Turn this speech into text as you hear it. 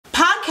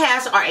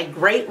Podcasts are a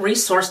great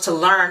resource to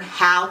learn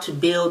how to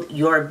build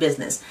your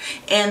business.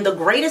 And the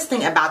greatest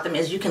thing about them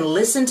is you can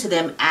listen to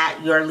them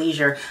at your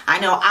leisure. I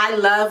know I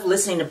love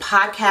listening to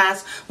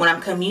podcasts when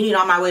I'm commuting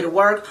on my way to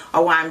work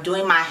or when I'm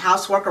doing my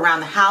housework around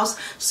the house.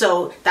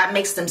 So that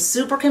makes them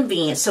super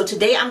convenient. So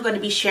today I'm going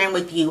to be sharing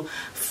with you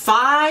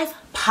 5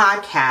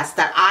 podcasts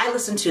that I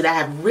listen to that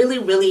have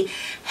really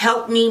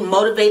helped me,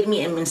 motivated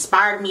me, and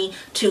inspired me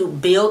to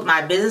build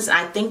my business. And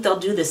I think they'll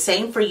do the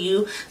same for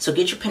you. So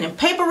get your pen and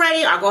paper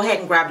ready, or go ahead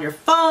and grab your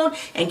phone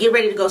and get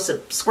ready to go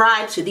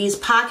subscribe to these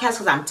podcasts,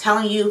 because I'm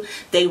telling you,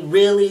 they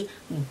really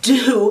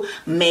do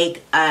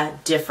make a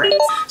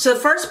difference. So the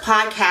first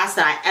podcast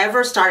that I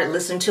ever started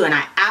listening to, and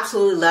I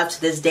absolutely love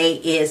to this day,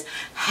 is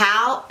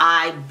How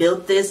I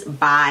Built This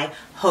by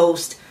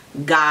host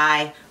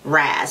Guy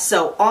Raz.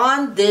 So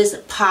on this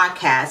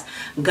podcast,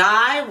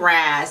 Guy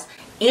Raz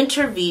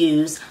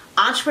interviews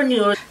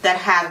entrepreneurs that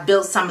have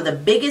built some of the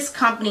biggest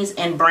companies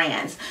and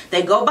brands.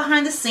 They go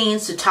behind the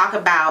scenes to talk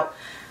about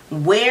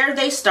where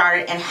they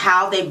started and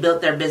how they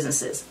built their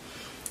businesses.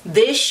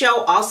 This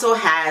show also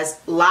has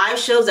live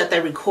shows that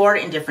they record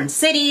in different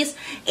cities,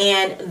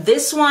 and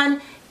this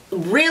one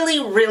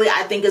really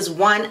I think is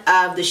one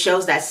of the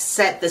shows that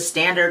set the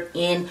standard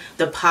in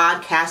the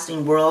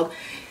podcasting world.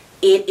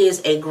 It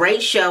is a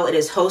great show. It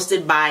is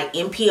hosted by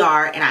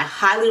NPR, and I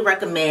highly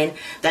recommend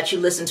that you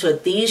listen to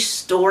it. These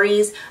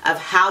stories of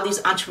how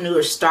these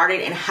entrepreneurs started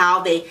and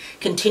how they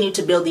continue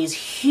to build these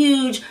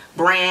huge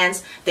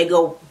brands. They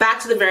go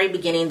back to the very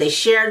beginning. They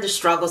share the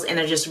struggles, and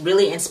they're just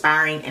really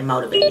inspiring and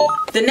motivating.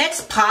 The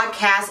next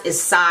podcast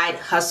is Side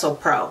Hustle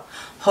Pro,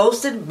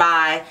 hosted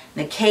by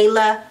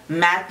Nicaila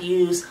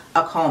Matthews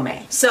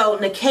Okome. So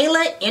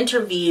Nicaila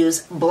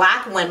interviews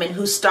Black women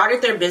who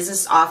started their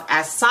business off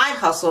as side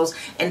hustles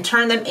and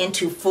turned them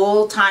into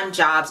full-time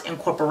jobs in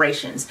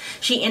corporations.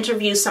 She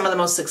interviews some of the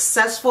most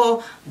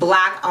successful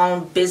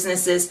Black-owned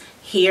businesses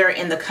here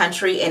in the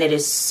country, and it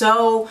is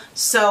so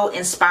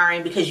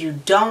inspiring, because you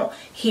don't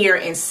hear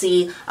and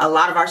see a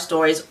lot of our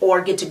stories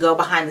or get to go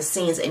behind the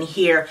scenes and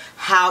hear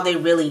how they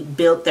really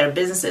built their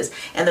businesses.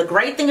 And the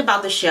great thing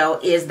about the show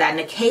is that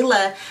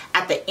Nicaila,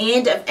 at the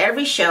end of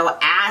every show,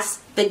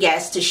 asks the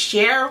guests to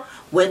share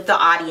with the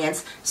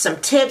audience some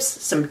tips,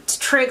 some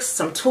tricks,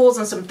 some tools,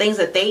 and some things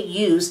that they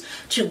use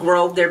to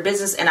grow their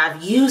business. And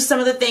I've used some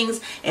of the things,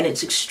 and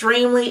it's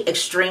extremely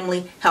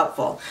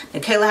helpful.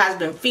 Nicaila has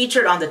been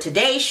featured on the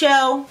Today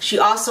Show. She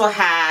also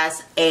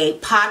has a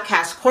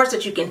podcast course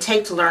that you can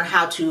take to learn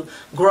how to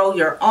grow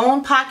your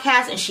own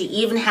podcast, and she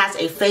even has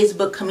a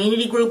Facebook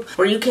community group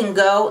where you can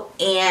go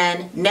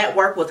and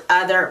network with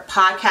other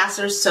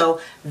podcasters. So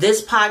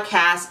this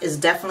podcast is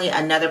definitely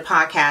another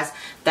podcast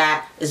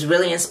that is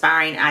really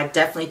inspiring. I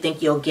definitely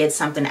think you'll get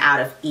something out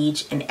of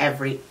each and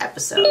every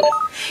episode.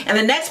 And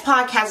the next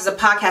podcast is a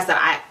podcast that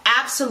I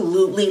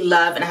absolutely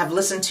love and have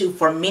listened to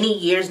for many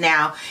years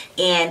now.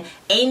 And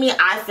Amy,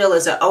 I feel,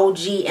 is an OG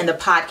in the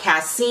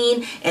podcast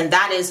scene, and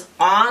that is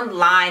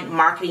Online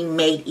Marketing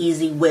Made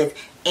Easy with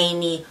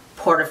Amy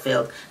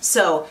Porterfield.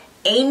 So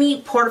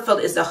Amy Porterfield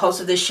is the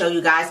host of this show,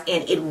 you guys,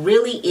 and it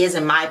really is,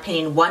 in my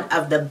opinion, one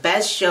of the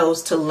best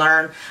shows to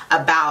learn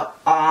about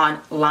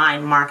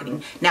online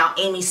marketing. Now,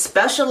 Amy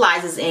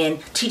specializes in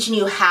teaching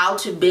you how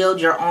to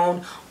build your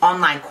own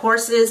online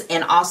courses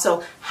and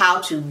also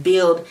how to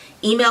build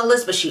email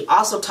lists, but she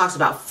also talks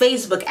about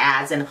Facebook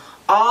ads and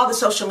all the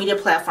social media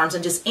platforms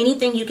and just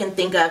anything you can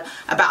think of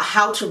about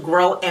how to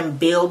grow and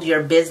build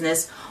your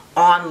business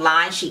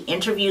online. She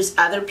interviews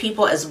other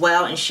people as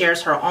well and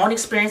shares her own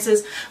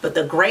experiences. But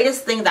the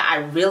greatest thing that I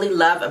really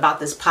love about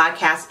this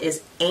podcast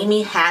is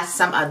Amy has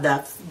some of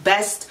the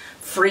best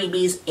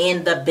freebies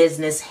in the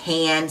business,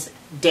 hands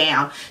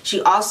down.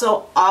 She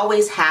also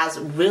always has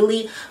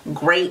really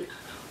great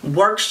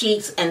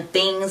worksheets and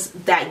things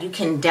that you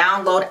can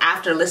download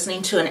after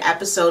listening to an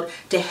episode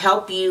to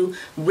help you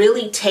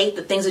really take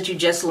the things that you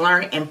just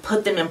learned and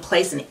put them in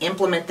place and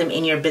implement them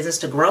in your business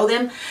to grow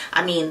them.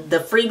 I mean, the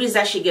freebies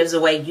that she gives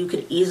away, you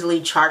could easily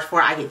charge for.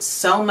 I get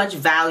so much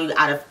value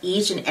out of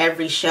each and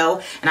every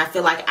show, and I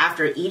feel like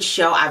after each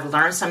show I've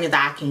learned something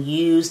that I can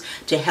use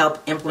to help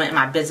implement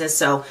my business.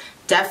 So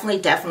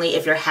definitely,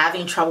 if you're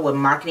having trouble with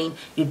marketing,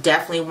 you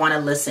definitely want to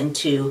listen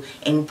to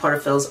Amy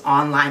Porterfield's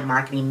Online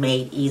Marketing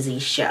Made Easy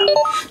show.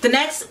 The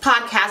next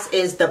podcast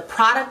is the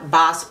Product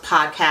Boss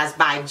Podcast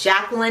by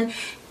Jacqueline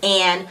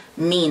and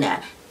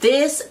Mina.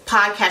 This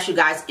podcast, you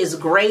guys, is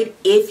great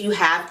if you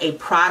have a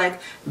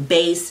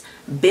product-based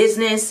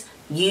business.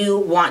 You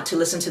want to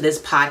listen to this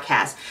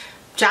podcast.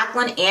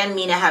 Jacqueline and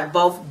Mina have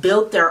both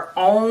built their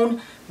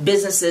own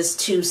businesses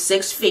to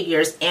 6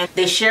 figures, and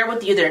they share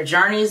with you their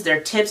journeys, their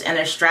tips, and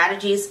their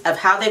strategies of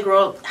how they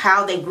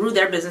grew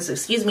their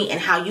business, and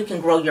how you can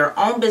grow your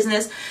own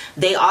business.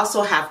 They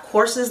also have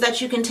courses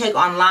that you can take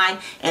online,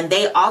 and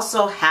they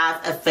also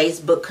have a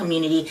Facebook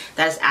community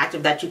that is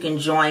active that you can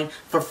join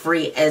for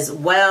free as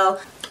well.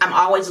 I'm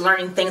always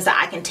learning things that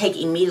I can take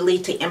immediately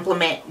to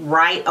implement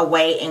right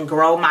away and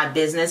grow my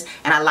business.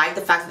 And I like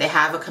the fact that they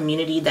have a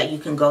community that you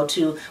can go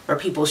to where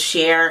people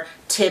share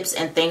tips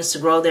and things to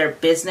grow their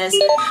business.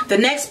 The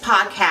next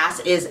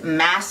podcast is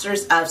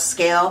Masters of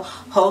Scale,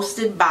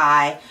 hosted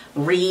by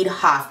Reid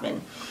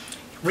Hoffman.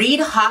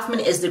 Reid Hoffman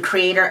is the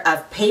creator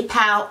of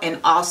PayPal and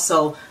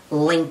also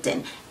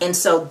LinkedIn. And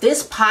so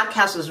this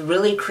podcast was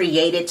really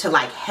created to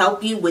like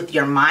help you with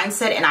your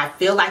mindset, and I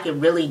feel like it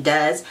really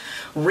does.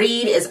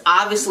 Reid is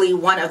obviously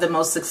one of the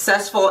most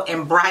successful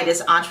and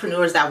brightest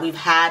entrepreneurs that we've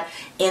had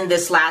in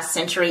this last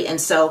century.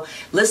 And so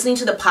listening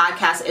to the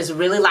podcast is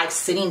really like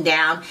sitting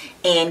down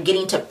and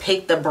getting to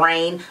pick the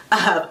brain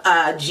of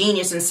a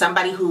genius and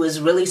somebody who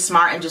is really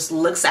smart and just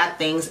looks at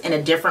things in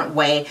a different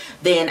way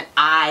than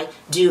I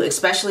do,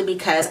 especially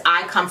because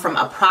I come from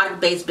a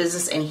product-based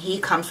business and he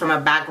comes from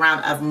a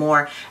background of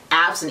more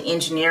apps and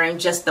engineering.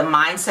 Just the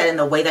mindset and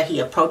the way that he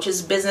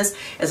approaches business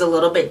is a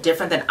little bit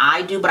different than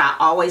I do, but I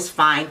always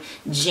find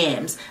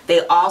gems.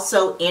 They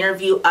also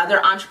interview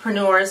other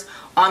entrepreneurs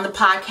on the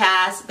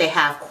podcast. They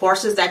have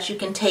courses that you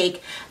can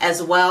take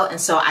as well. And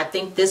so I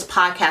think this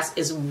podcast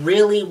is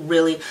really,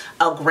 really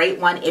a great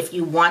one if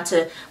you want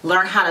to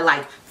learn how to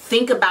like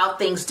think about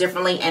things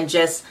differently and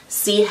just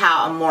see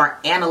how a more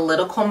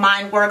analytical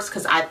mind works,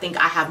 because I think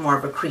I have more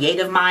of a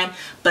creative mind,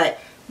 but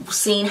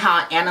seeing how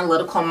an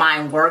analytical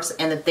mind works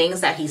and the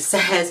things that he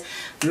says,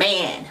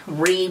 man,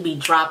 Reid be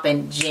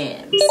dropping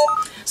gems.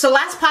 So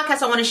last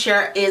podcast I want to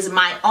share is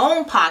my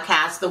own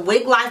podcast, the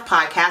Wig Life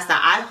podcast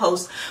that I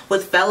host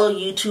with fellow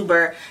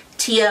YouTuber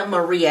Tia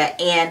Maria.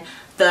 And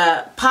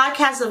the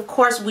podcast, of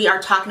course, we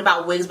are talking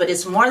about wigs, but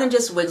it's more than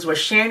just wigs. We're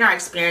sharing our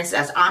experience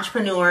as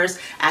entrepreneurs,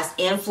 as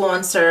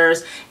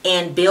influencers,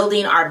 and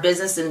building our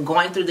business and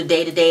going through the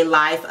day-to-day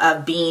life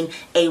of being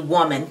a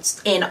woman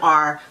in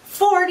our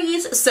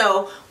 40s.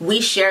 So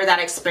we share that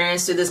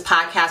experience through this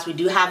podcast. We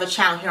do have a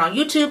channel here on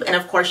YouTube, and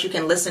of course you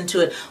can listen to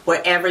it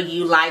wherever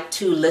you like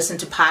to listen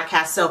to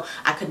podcasts. So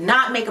I could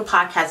not make a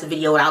podcast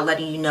video without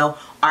letting you know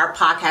our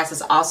podcast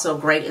is also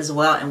great as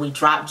well, and we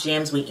drop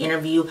gems. We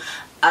interview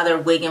other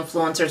wig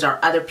influencers or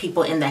other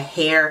people in the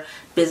hair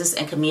business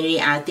and community,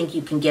 and I think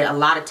you can get a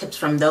lot of tips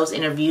from those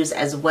interviews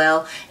as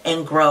well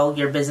and grow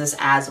your business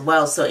as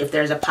well. So if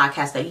there's a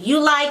podcast that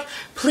you like,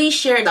 please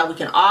share it, that we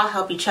can all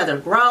help each other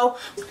grow.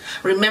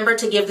 Remember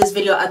to give this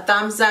video a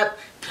thumbs up.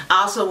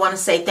 I also want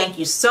to say thank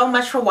you so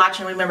much for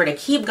watching. Remember to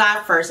keep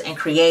God first and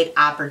create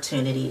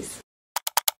opportunities.